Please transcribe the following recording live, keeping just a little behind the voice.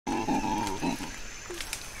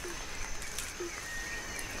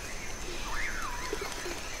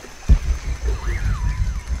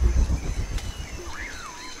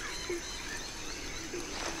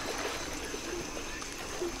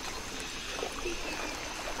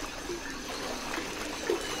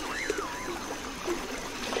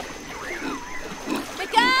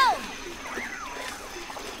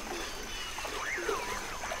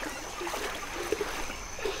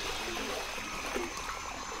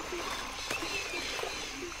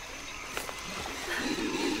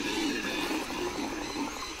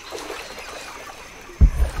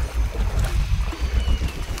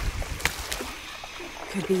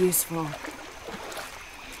be useful.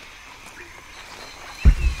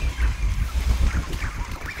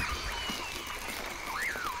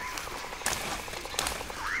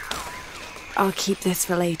 I'll keep this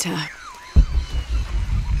for later.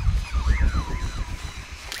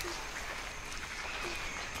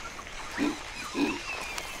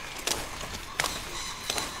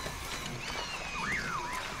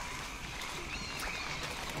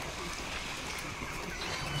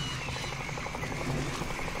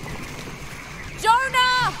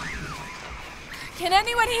 Jonah! Can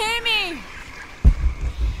anyone hear me?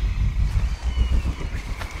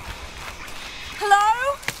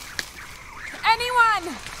 Hello?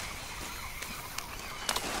 Anyone?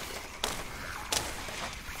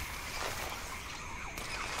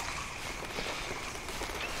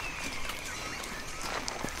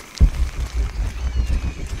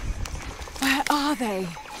 Where are they?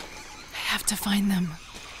 I have to find them.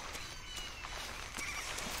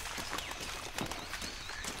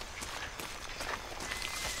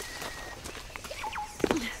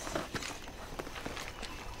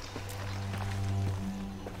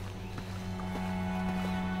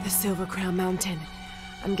 The Silver Crown Mountain.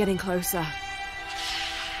 I'm getting closer.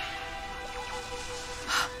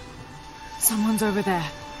 Someone's over there.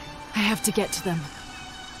 I have to get to them.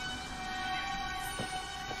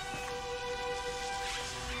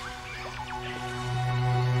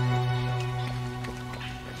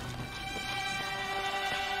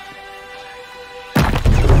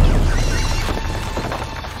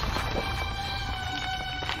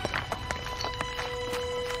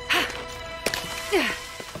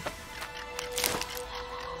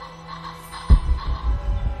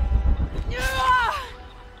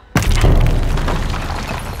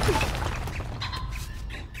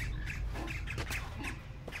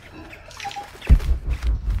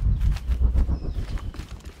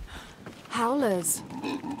 Howlers.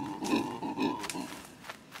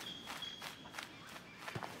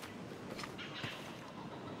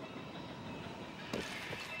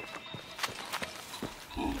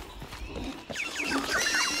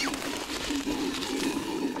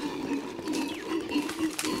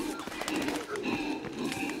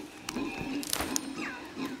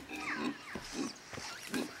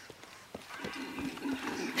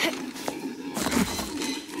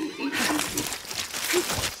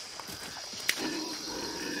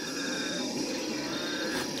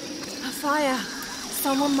 Fire!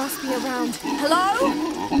 Someone must be around. Hello?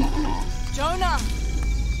 Jonah?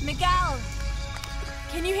 Miguel?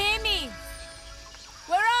 Can you hear me?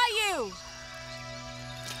 Where are you?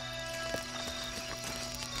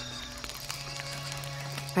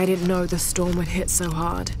 I didn't know the storm would hit so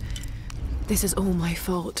hard. This is all my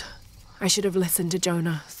fault. I should have listened to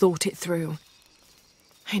Jonah, thought it through.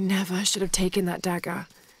 I never should have taken that dagger.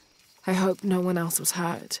 I hope no one else was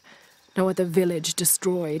hurt. No other village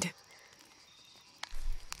destroyed.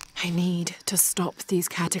 I need to stop these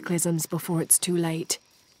cataclysms before it's too late.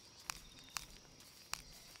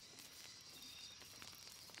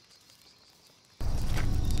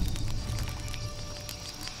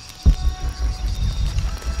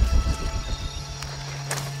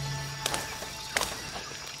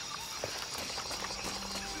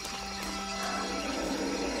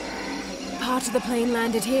 Part of the plane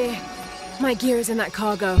landed here. My gear is in that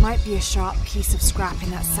cargo. Might be a sharp piece of scrap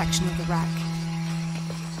in that section of the wreck.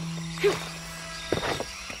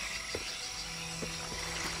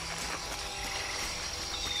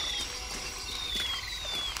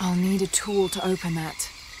 I'll need a tool to open that.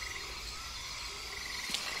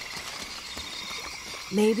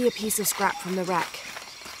 Maybe a piece of scrap from the wreck.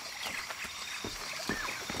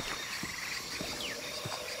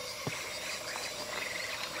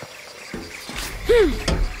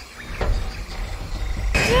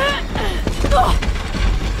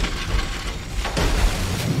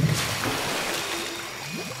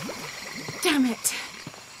 Damn it.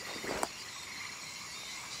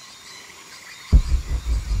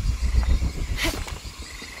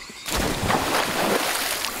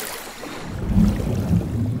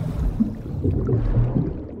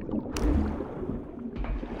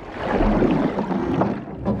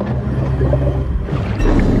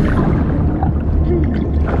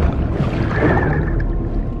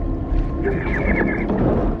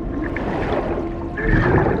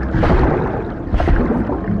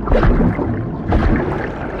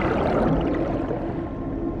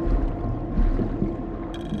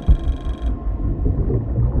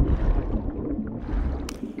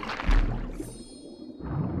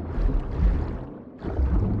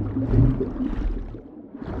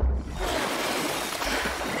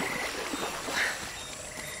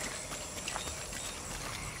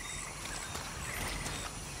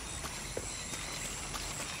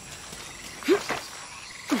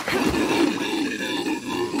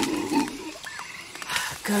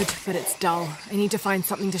 good, but it's dull. I need to find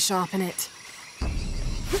something to sharpen it.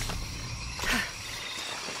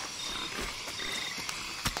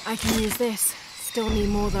 I can use this. Still need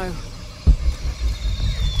more, though.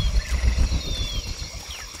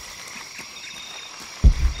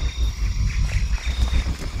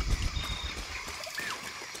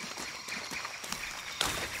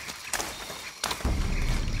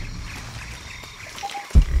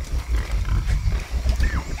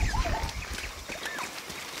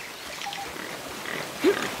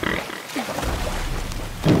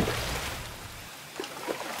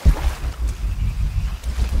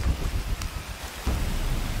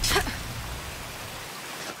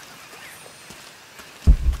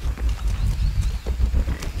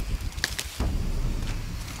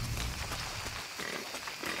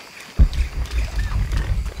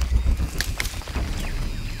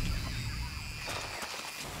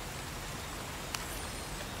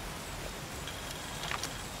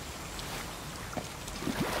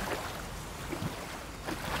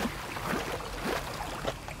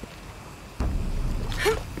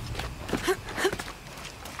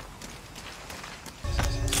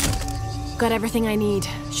 Got everything I need.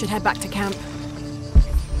 Should head back to camp.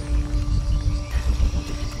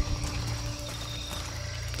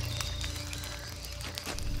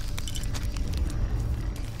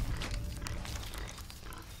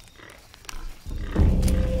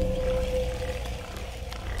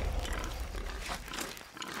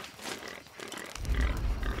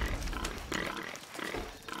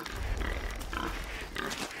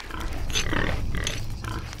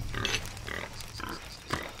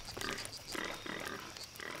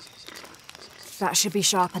 That should be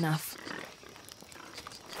sharp enough.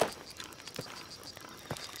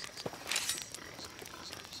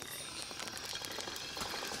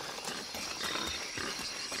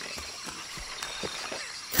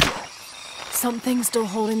 Something's still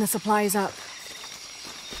holding the supplies up.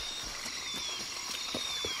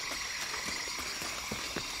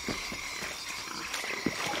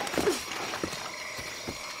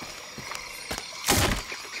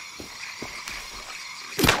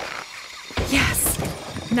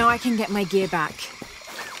 Now I can get my gear back.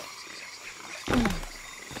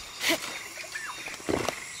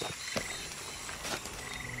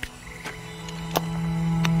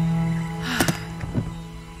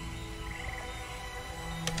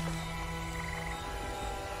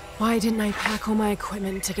 Why didn't I pack all my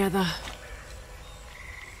equipment together?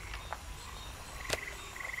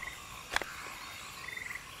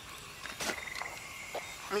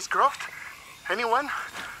 Miss Croft? Anyone?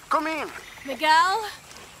 Come in! Miguel?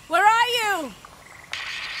 Where are you?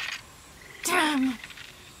 Damn!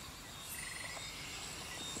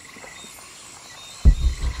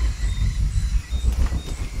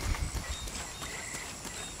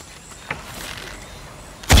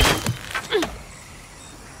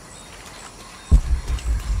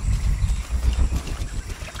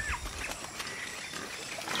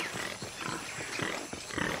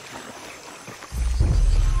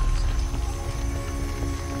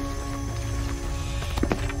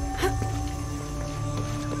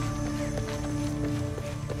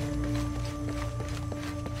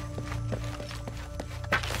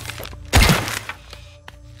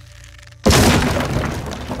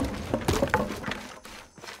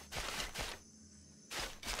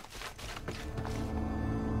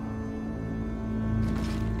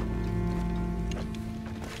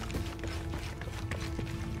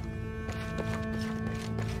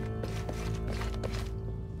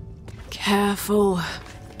 Careful,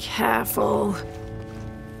 careful.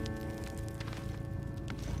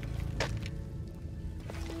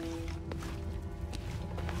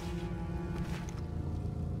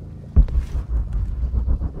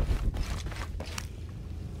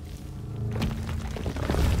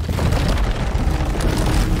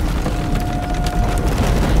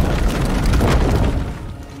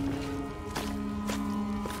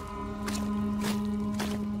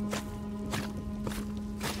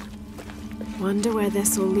 Wonder where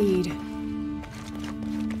this will lead.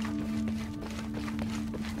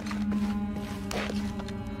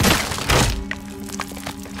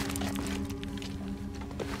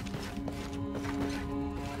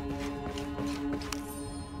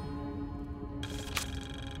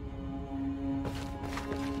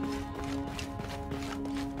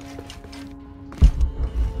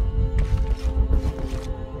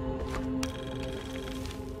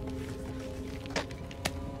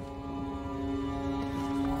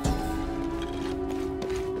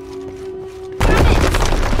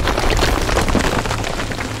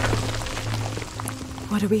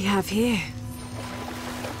 What do we have here?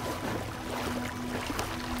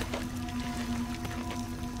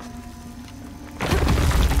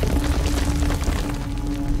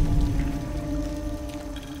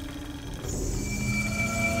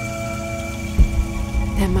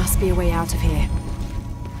 must be a way out of here.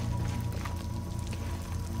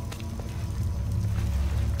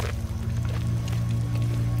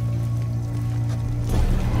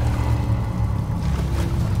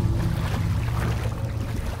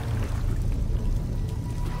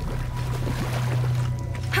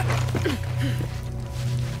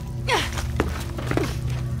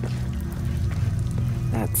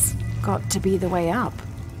 That's got to be the way up.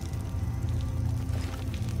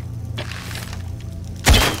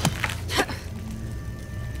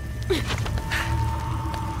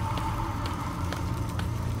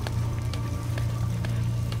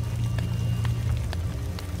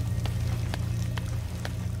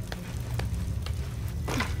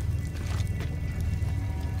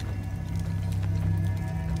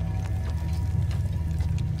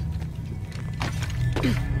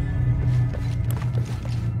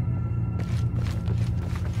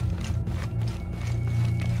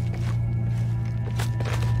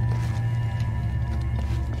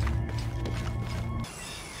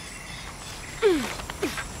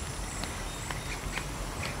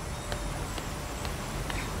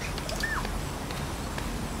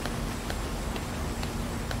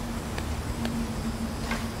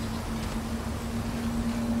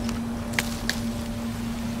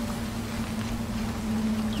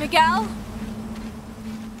 Miguel?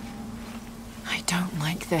 I don't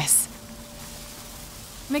like this.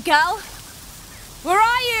 Miguel? Where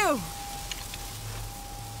are you?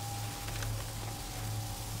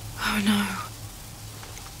 Oh no.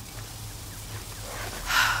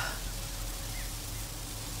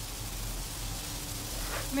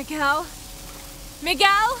 Miguel?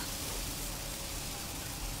 Miguel?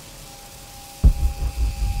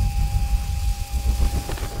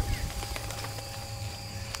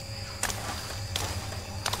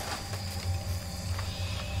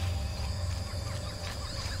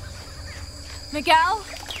 Miguel?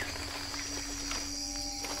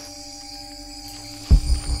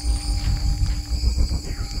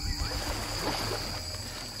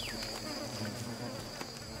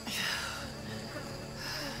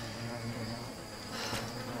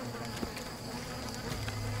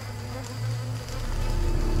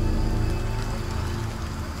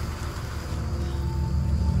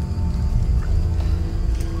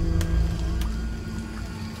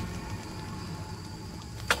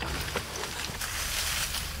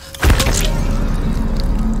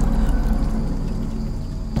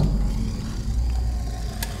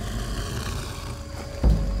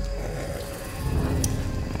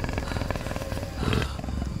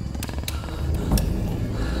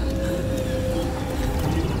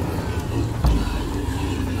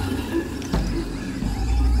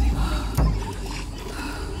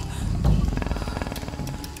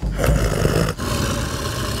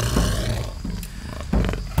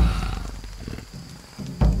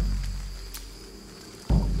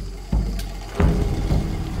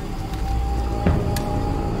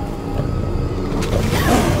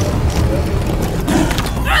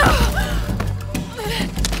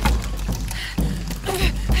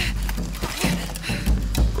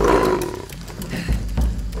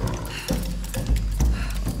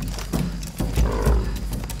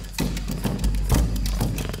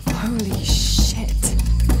 Holy shit.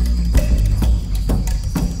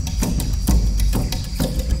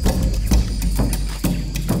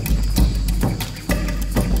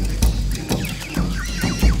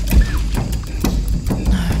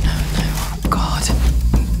 Oh God.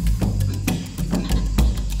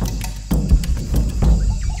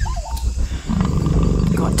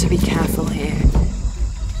 Got to be careful here.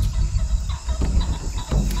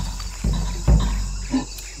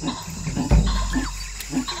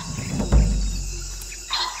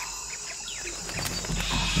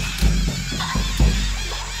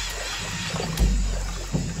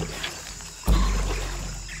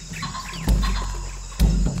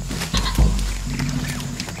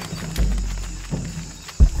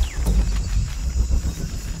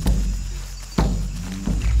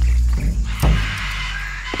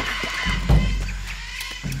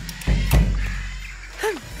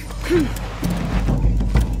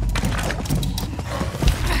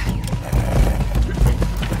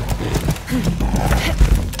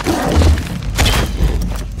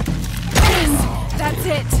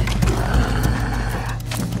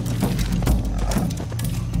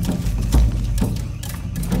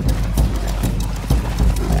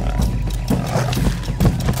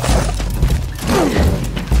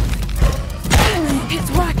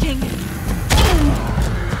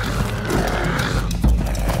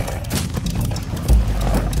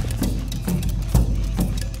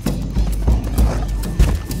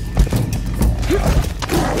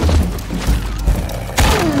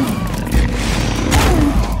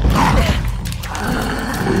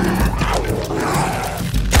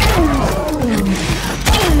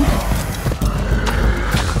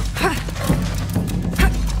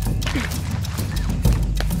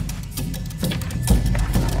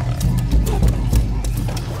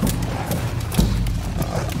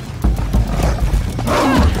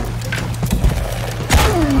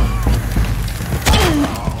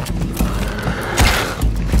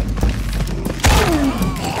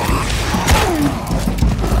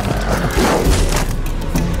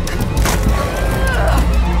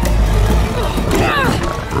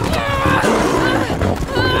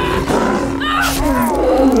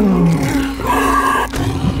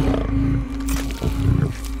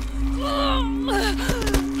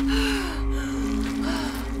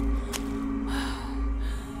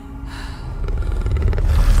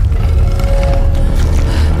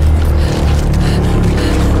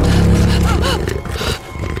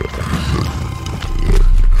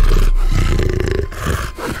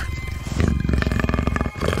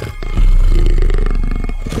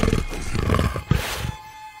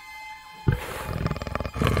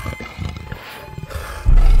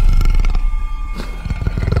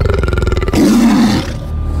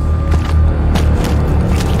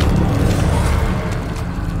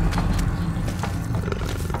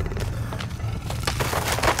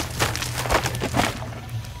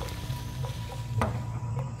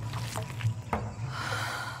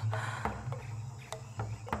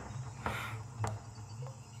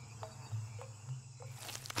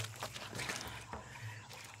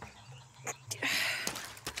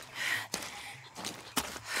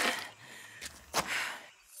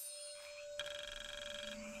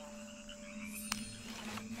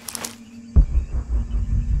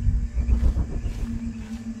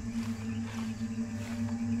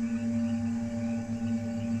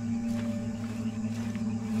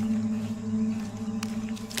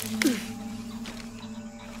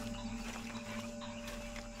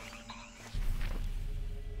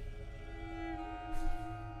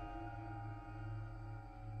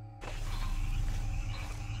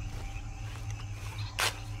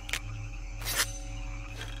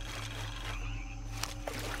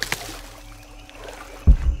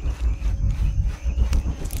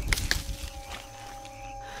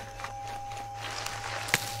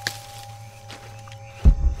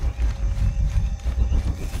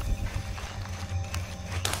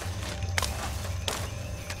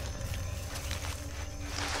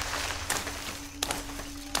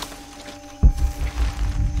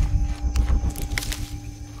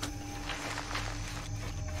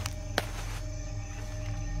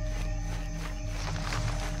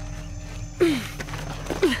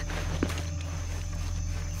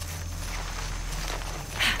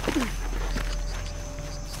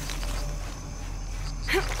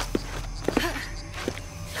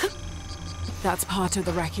 That's part of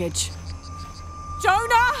the wreckage.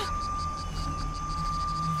 Jonah!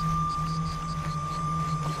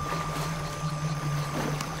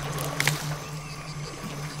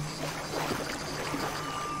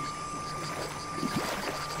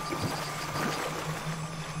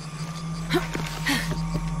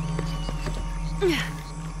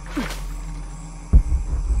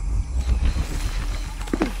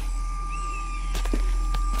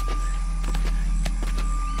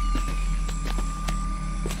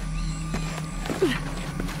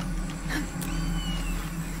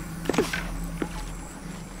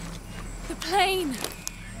 Plane!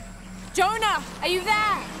 Jonah, are you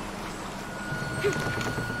there?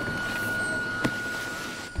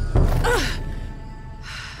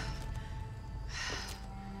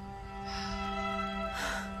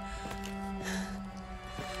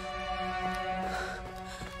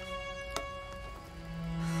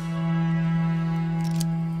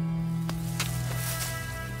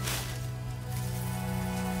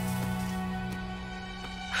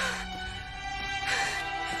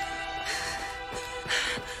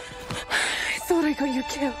 I thought I got you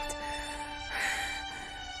killed.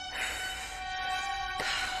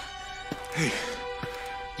 Hey,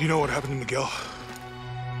 do you know what happened to Miguel?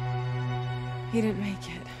 He didn't make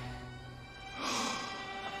it.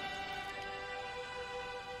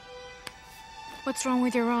 What's wrong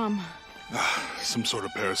with your arm? Some sort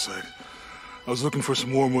of parasite. I was looking for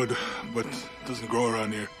some wormwood, but it doesn't grow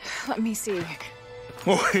around here. Let me see.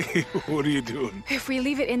 Oh, hey, what are you doing? If we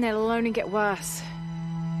leave it in there, it'll only get worse.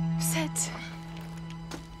 Sit.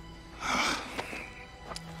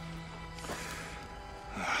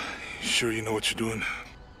 Sure you know what you're doing?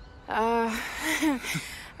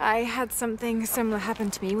 I had something similar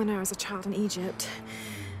happen to me when I was a child in Egypt.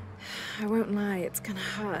 I won't lie, it's gonna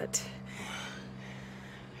hurt.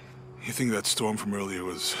 You think that storm from earlier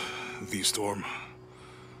was the storm?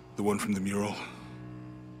 The one from the mural?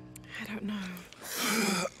 I don't know.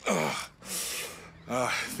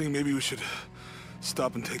 I think maybe we should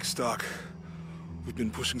stop and take stock. We've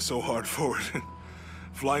been pushing so hard forward.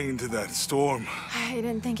 Flying into that storm. I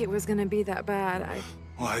didn't think it was gonna be that bad.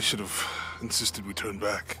 Well, I should have insisted we turn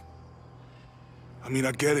back. I mean,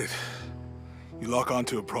 I get it. You lock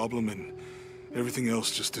onto a problem and everything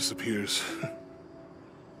else just disappears.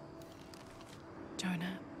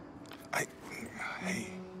 Jonah. Hey,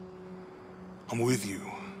 I'm with you.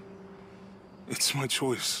 It's my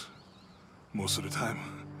choice, most of the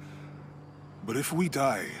time. But if we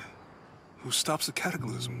die, who stops the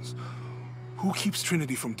cataclysms? Who keeps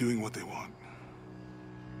Trinity from doing what they want?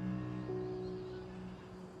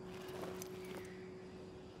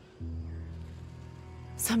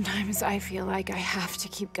 Sometimes I feel like I have to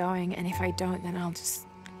keep going, and if I don't, then I'll just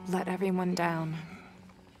let everyone down.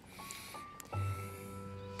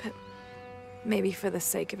 But maybe for the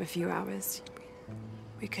sake of a few hours,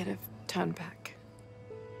 we could have turned back.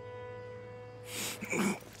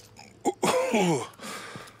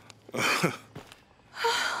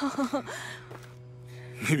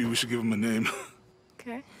 Maybe we should give him a name.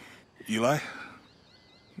 Okay. Eli?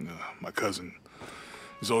 My cousin.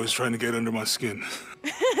 He's always trying to get under my skin.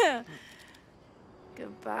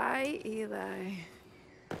 Goodbye, Eli.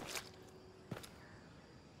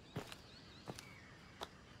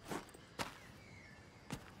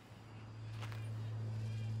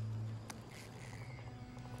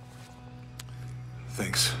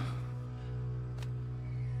 Thanks.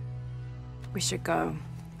 We should go.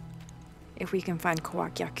 If we can find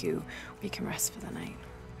Kawakyaku, we can rest for the night.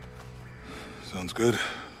 Sounds good.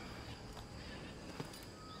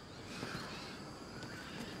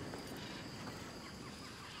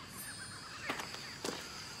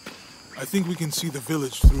 I think we can see the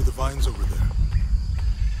village through the vines over there.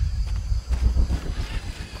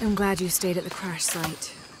 I'm glad you stayed at the crash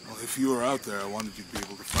site. Well, if you were out there, I wanted you to be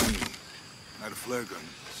able to find me. I had a flare gun,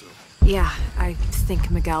 so... Yeah, I think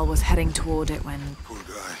Miguel was heading toward it when... Poor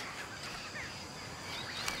guy.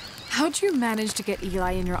 How'd you manage to get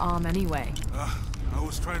Eli in your arm anyway? I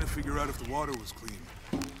was trying to figure out if the water was clean.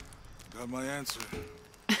 Got my answer.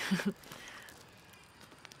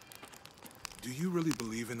 Do you really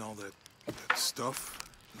believe in all that stuff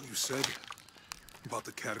you said? About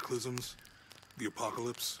the cataclysms? The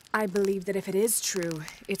apocalypse? I believe that if it is true,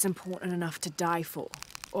 it's important enough to die for.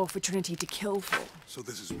 Or for Trinity to kill for. So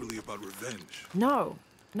this is really about revenge? No.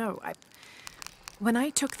 When I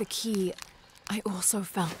took the key, I also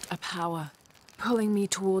felt a power pulling me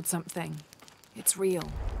towards something. It's real.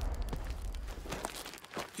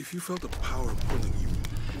 If you felt a power pulling you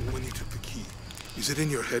when you took the key, is it in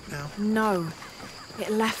your head now? No. It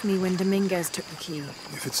left me when Dominguez took the key.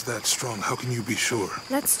 If it's that strong, how can you be sure?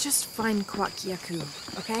 Let's just find Kwakyaku,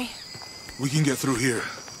 okay? We can get through here.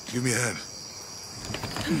 Give me a hand.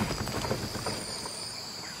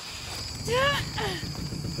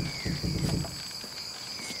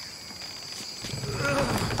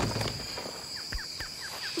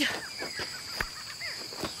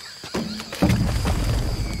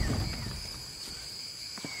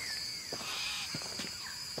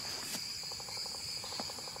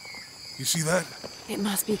 You see that? It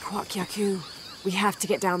must be Kwakyaku. We have to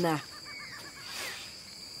get down there.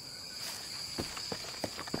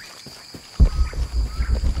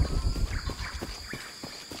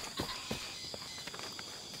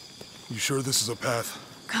 You sure this is a path?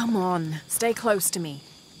 Come on, stay close to me.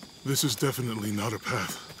 This is definitely not a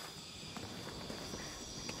path.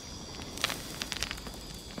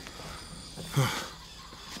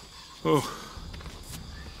 Oh.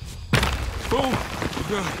 Oh,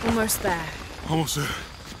 God. Almost there. Almost there.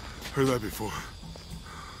 Heard that before.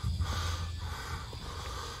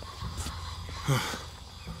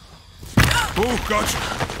 Oh, gotcha.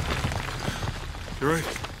 You right?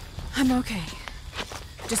 I'm okay.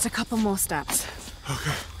 Just a couple more steps.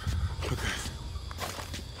 Okay. Okay.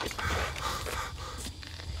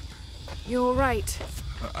 You all right?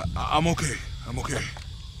 I'm okay. I'm okay.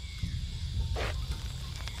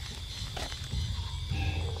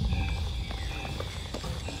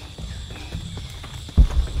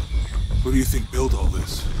 Who do you think built all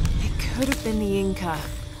this? It could have been the Inca.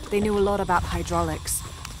 They knew a lot about hydraulics.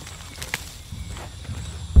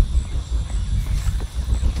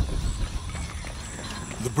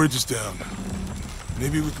 The bridge is down.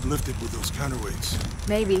 Maybe we could lift it with those counterweights.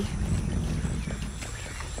 Maybe.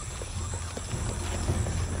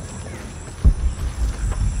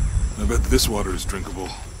 I bet this water is drinkable.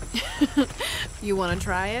 You want to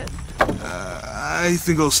try it? I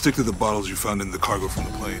think I'll stick to the bottles you found in the cargo from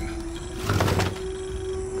the plane.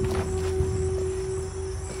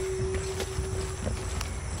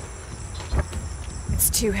 It's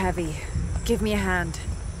too heavy. Give me a hand.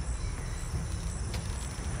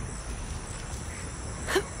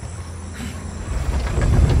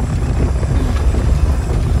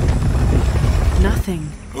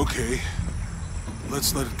 Nothing. Okay.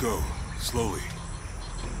 Let's let it go. Slowly.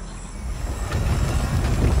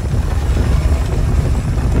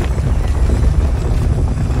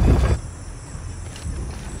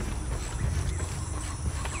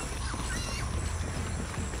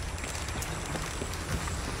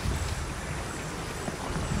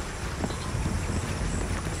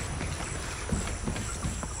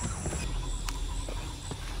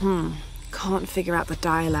 Can't figure out the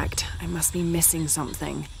dialect. I must be missing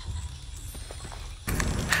something.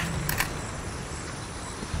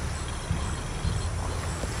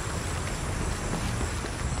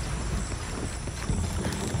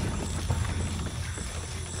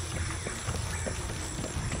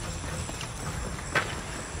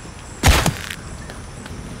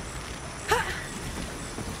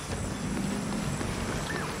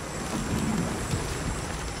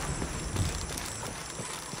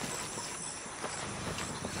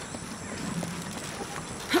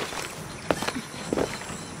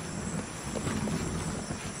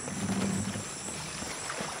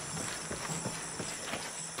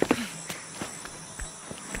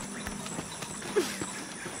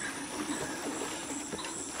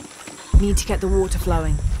 Need to get the water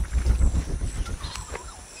flowing.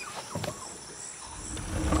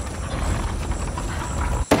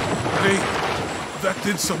 Hey, that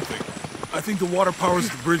did something. I think the water powers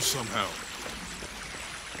the bridge somehow.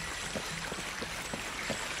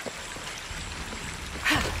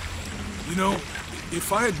 You know,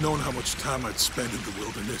 if I had known how much time I'd spend in the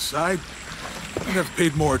wilderness, I'd have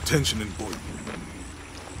paid more attention in Boyd.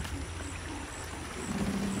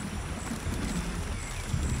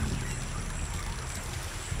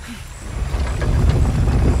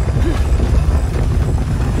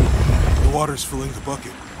 The water's filling the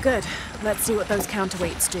bucket. Good. Let's see what those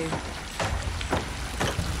counterweights do.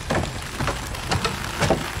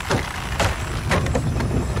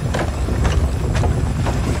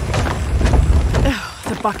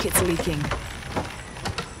 Ugh, the bucket's leaking.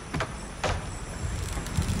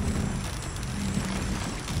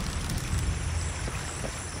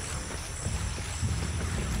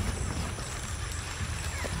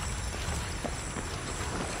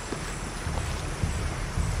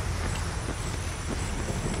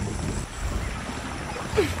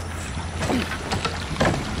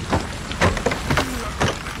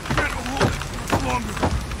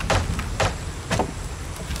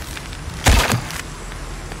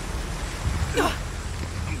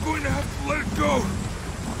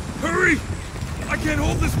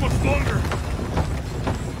 much longer!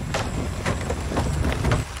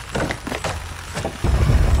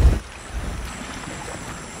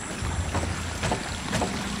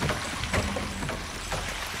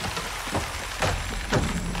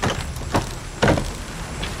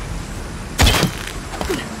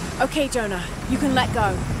 Okay, Jonah, you can let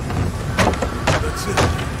go. That's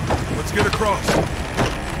it. Let's get across.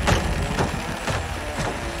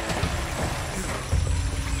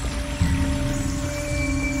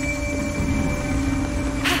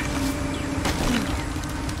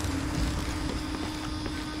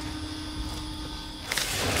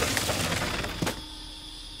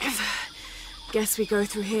 Guess we go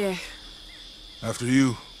through here. After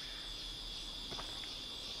you.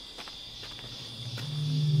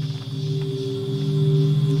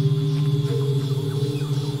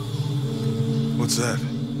 What's that?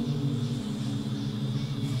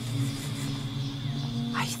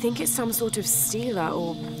 I think it's some sort of stealer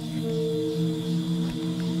or...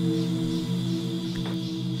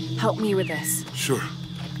 Help me with this. Sure.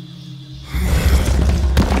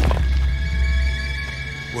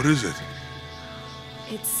 What is it?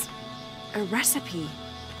 It's a recipe.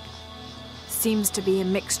 Seems to be a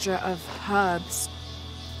mixture of herbs.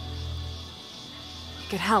 It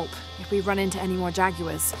could help if we run into any more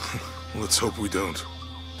jaguars. Let's hope we don't.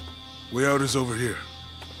 Way out is over here.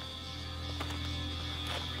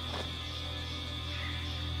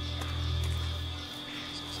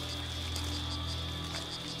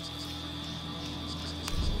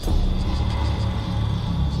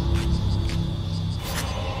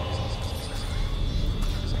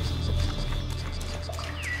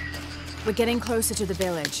 We're getting closer to the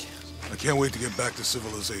village. I can't wait to get back to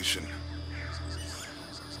civilization.